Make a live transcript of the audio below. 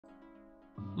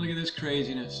Look at this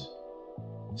craziness.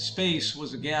 Space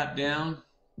was a gap down.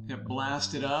 It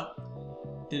blasted up.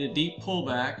 Did a deep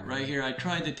pullback right here. I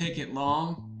tried to take it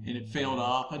long and it failed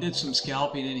off. I did some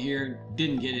scalping in here.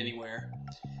 Didn't get anywhere.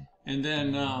 And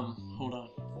then, hold on.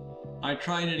 I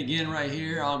tried it again right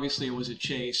here. Obviously it was a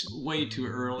chase. Way too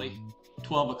early.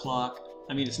 12 o'clock.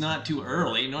 I mean, it's not too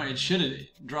early. No, it should have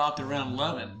dropped around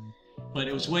 11. But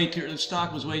it was way too, the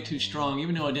stock was way too strong,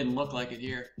 even though it didn't look like it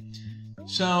here.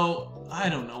 So, I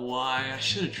don't know why. I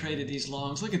should have traded these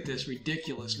longs. Look at this,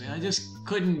 ridiculous, man. I just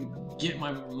couldn't get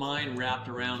my mind wrapped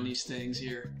around these things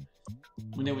here.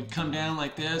 When they would come down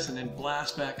like this and then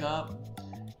blast back up.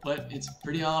 But it's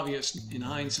pretty obvious in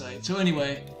hindsight. So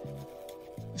anyway,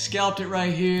 scalped it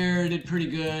right here, did pretty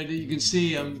good. You can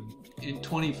see I'm in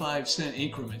 25-cent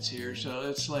increments here, so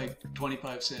it's like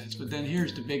 25 cents. But then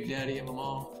here's the big daddy of them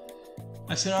all.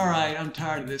 I said, all right, I'm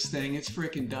tired of this thing. It's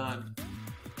freaking done.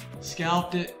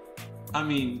 Scalped it. I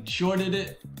mean, shorted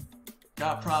it.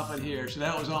 Got profit here. So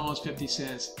that was almost 50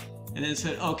 cents. And then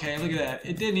said, okay, look at that.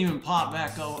 It didn't even pop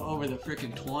back over the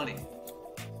freaking 20.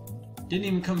 Didn't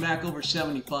even come back over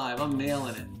 75. I'm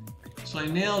nailing it. So I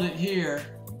nailed it here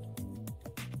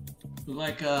with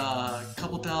like a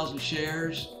couple thousand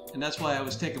shares. And that's why I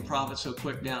was taking profit so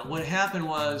quick down. What happened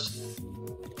was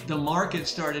the market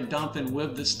started dumping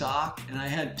with the stock, and I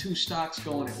had two stocks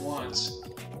going at once.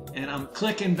 And I'm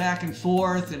clicking back and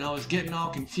forth, and I was getting all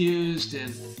confused.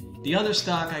 And the other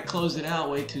stock, I closed it out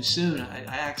way too soon. I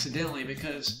accidentally,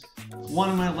 because one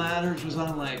of my ladders was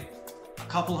on like a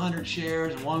couple hundred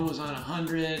shares, and one was on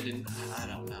 100, and I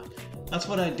don't know. That's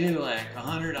what I do, like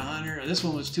 100, 100. This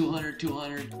one was 200,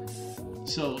 200.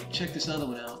 So check this other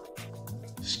one out.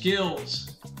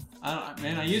 Skills.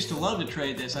 Man, I used to love to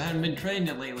trade this. I haven't been trading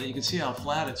it lately. You can see how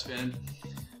flat it's been.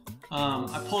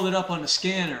 I pulled it up on the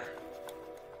scanner,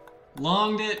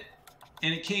 longed it,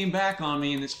 and it came back on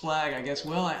me in this flag. I guess,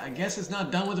 well, I guess it's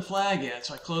not done with the flag yet,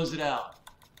 so I closed it out.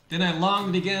 Then I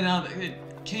longed it again. It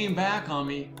came back on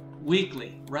me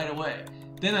weekly, right away.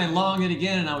 Then I longed it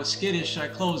again, and I was skittish, so I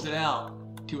closed it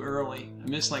out too early. I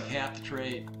missed like half the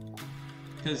trade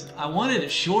because I wanted to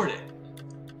short it.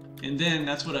 And then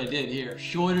that's what I did here.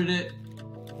 Shorted it,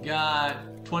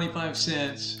 got 25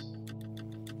 cents.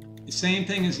 The same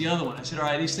thing as the other one. I said, all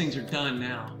right, these things are done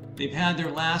now. They've had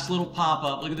their last little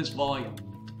pop-up. Look at this volume.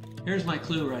 Here's my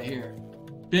clue right here.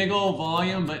 Big old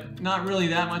volume, but not really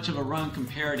that much of a run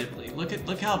comparatively.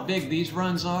 Look how big these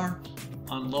runs are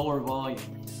on lower volume.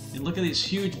 And look at this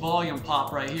huge volume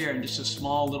pop right here and just a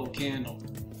small little candle.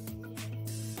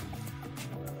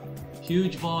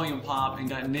 Huge volume pop and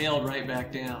got nailed right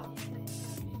back down.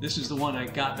 This is the one I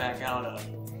got back out of.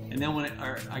 And then when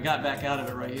I got back out of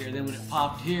it right here. Then when it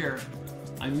popped here,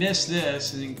 I missed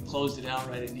this and then closed it out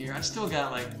right in here. I still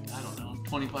got like, I don't know,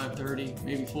 25, 30,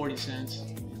 maybe 40 cents.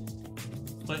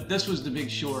 But this was the big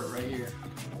short right here.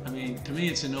 I mean, to me,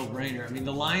 it's a no-brainer. I mean,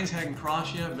 the lines hadn't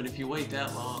crossed yet, but if you wait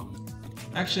that long,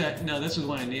 actually, no, this was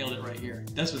when I nailed it right here.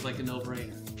 This was like a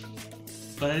no-brainer.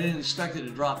 But I didn't expect it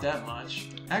to drop that much.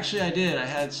 Actually, I did. I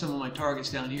had some of my targets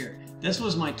down here. This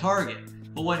was my target.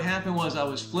 But what happened was I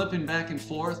was flipping back and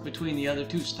forth between the other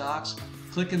two stocks,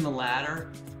 clicking the ladder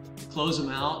to close them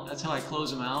out. That's how I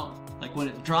close them out. Like when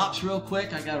it drops real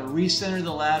quick, I got to recenter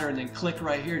the ladder and then click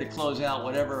right here to close out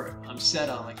whatever I'm set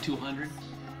on, like 200.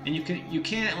 And you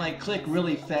can't like click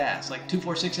really fast, like 2,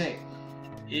 4, 6, 8.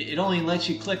 It only lets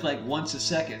you click like once a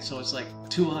second. So it's like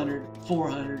 200,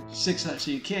 400, 600.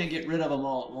 So you can't get rid of them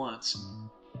all at once.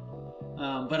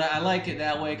 But I like it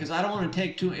that way because I don't want to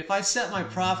take too. If I set my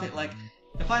profit, like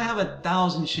if I have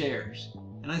 1,000 shares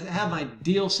and I have my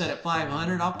deal set at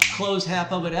 500, I'll close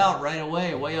half of it out right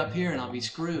away, way up here, and I'll be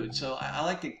screwed. So I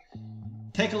like to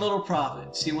take a little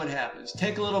profit, see what happens.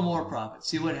 Take a little more profit,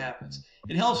 see what happens.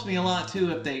 It helps me a lot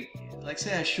too if they, like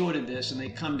say I shorted this and they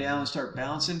come down and start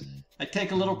bouncing. I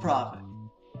take a little profit.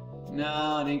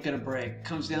 No, it ain't gonna break.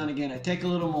 Comes down again, I take a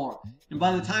little more. And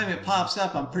by the time it pops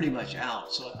up, I'm pretty much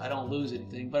out, so I don't lose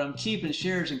anything. But I'm keeping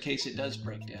shares in case it does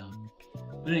break down.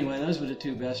 But anyway, those were the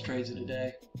two best trades of the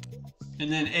day.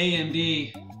 And then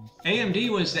AMD. AMD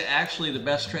was actually the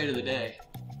best trade of the day.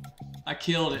 I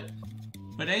killed it.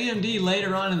 But AMD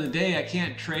later on in the day, I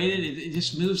can't trade it. It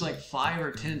just moves like 5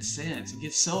 or 10 cents. It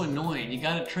gets so annoying. You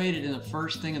got to trade it in the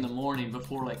first thing in the morning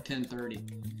before like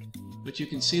 10:30. But you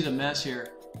can see the mess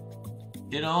here.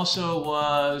 It also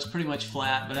was pretty much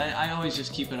flat, but I always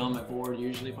just keep it on my board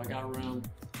usually if I got room.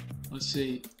 Let's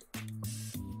see.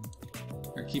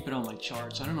 Or keep it on my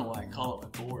charts. I don't know why I call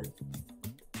it my board.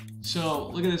 So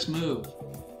look at this move.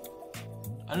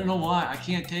 I don't know why. I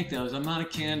can't take those. I'm not a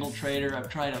candle trader. I've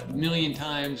tried a million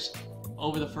times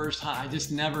over the first high. I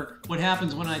just never, what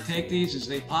happens when I take these is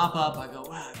they pop up, I go,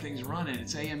 wow, that thing's running,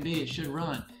 it's AMD, it should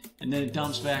run. And then it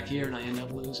dumps back here and I end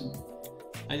up losing.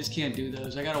 I just can't do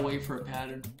those. I gotta wait for a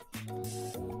pattern.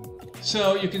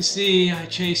 So you can see I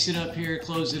chased it up here,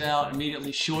 closed it out,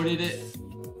 immediately shorted it.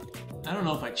 I don't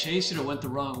know if I chased it or went the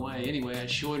wrong way. Anyway, I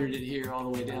shorted it here all the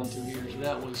way down through here. So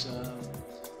that was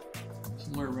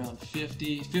somewhere around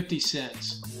 50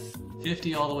 cents.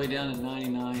 50 all the way down to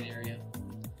 99 area.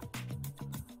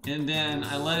 And then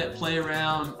I let it play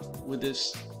around with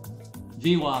this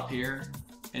VWAP here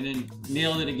and then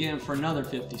nailed it again for another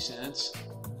 50 cents.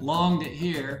 Longed it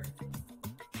here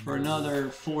for another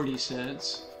 40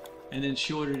 cents. And then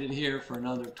shorted it here for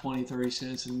another 20-30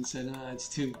 cents and said, it's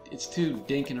too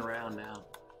dinking around now.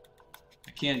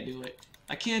 I can't do it.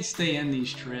 I can't stay in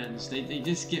these trends. They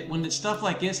just get, when stuff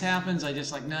like this happens, I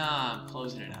just like, nah, I'm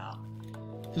closing it out.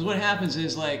 Because what happens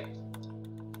is, like,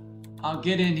 I'll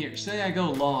get in here. Say I go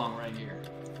long right here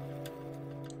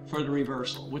for the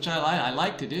reversal, which I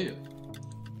like to do.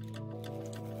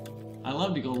 I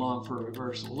love to go long for a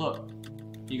reversal. Look.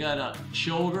 You got a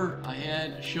shoulder, a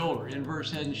head, a shoulder,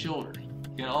 inverse head and shoulder.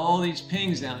 You got all these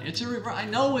pings down. It's a reversal. I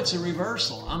know it's a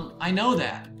reversal. I know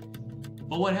that.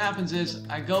 But what happens is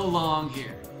I go long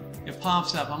here. It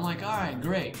pops up. I'm like, all right,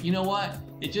 great. You know what?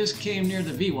 It just came near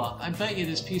the VWAP. I bet you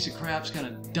this piece of crap's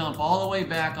gonna dump all the way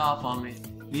back off on me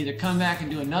and either come back and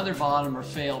do another bottom or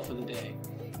fail for the day.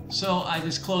 So I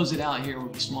just close it out here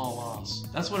with a small loss.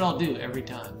 That's what I'll do every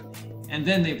time. And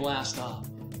then they blast off.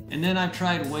 And then I've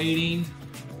tried waiting,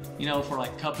 you know, for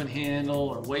like cup and handle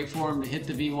or wait for them to hit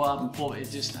the VWAP and pull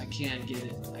it. I can't get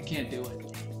it. I can't do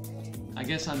it. I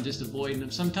guess I'm just avoiding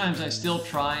them. Sometimes I still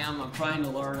try them. I'm trying to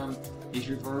learn them. These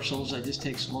reversals, I just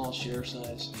take small share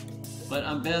size. But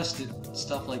I'm best at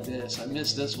stuff like this. I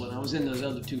missed this one. I was in those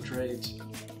other two trades.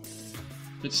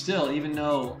 But still, even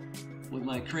though with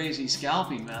my crazy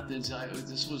scalping methods,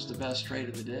 this was the best trade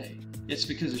of the day. It's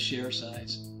because of share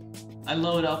size. I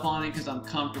load up on it because I'm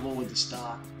comfortable with the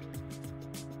stock.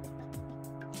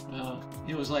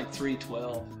 It was like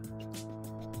 312,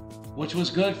 which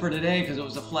was good for today because it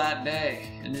was a flat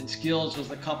day. And then Skills was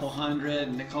a couple hundred,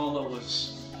 and Nicola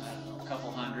was, I don't know, a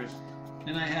couple hundred.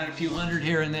 And I had a few hundred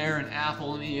here and there, and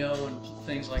Apple and NIO and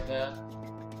things like that.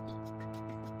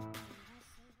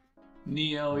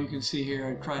 NIO, you can see here,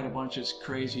 I tried a bunch of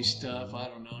crazy stuff. I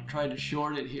don't know. I tried to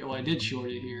short it here. Well, I did short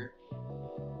it here.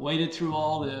 Waited through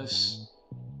all this.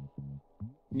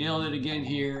 Nailed it again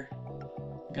here.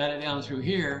 Got it down through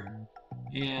here.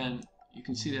 And you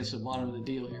can see that's the bottom of the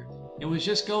deal here. It was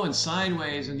just going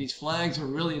sideways, and these flags were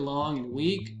really long and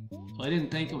weak. So I didn't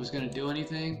think it was going to do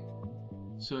anything.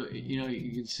 So, you know,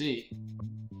 you can see.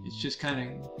 It's just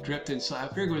kind of drifted. So I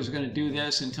figured it was going to do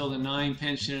this until the 9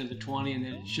 pinched into the 20, and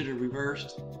then it should have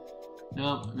reversed.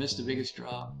 No, I missed the biggest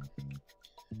drop.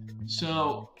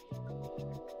 So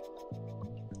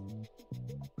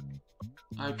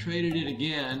I traded it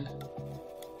again.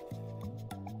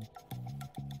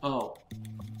 Oh,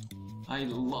 I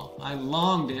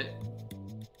longed it.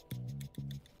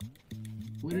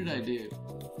 What did I do?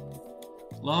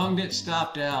 Longed it,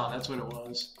 stopped out. That's what it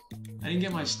was. I didn't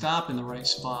get my stop in the right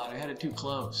spot. I had it too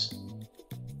close.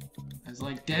 I was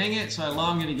like, dang it. So I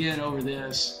longed it again over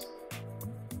this.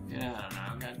 Yeah, I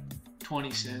don't know. I got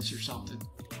 20 cents or something.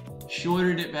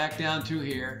 Shorted it back down through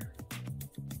here.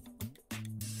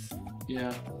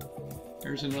 Yeah.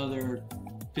 There's another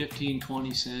 15,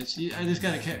 20 cents. I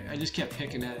just kept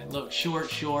picking at it. Look, short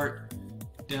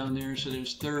down there. So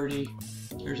there's 30.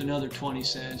 There's another 20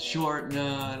 cents. Short,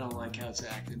 no, I don't like how it's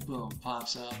acting. Boom,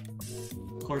 pops up.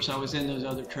 Of course, I was in those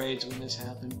other trades when this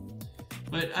happened.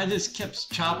 But I just kept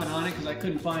chopping on it because I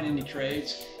couldn't find any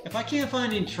trades. If I can't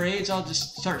find any trades, I'll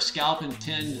just start scalping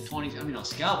 10 to 20. I mean, I'll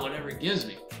scalp whatever it gives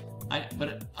me.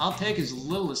 But I'll take as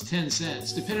little as 10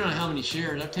 cents. Depending on how many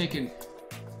shares, I've taken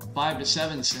 5 to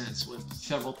 7 cents with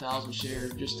several thousand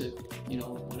shares just to, you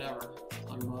know, whatever,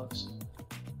 $100 bucks.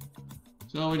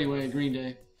 So anyway, Green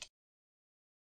Day.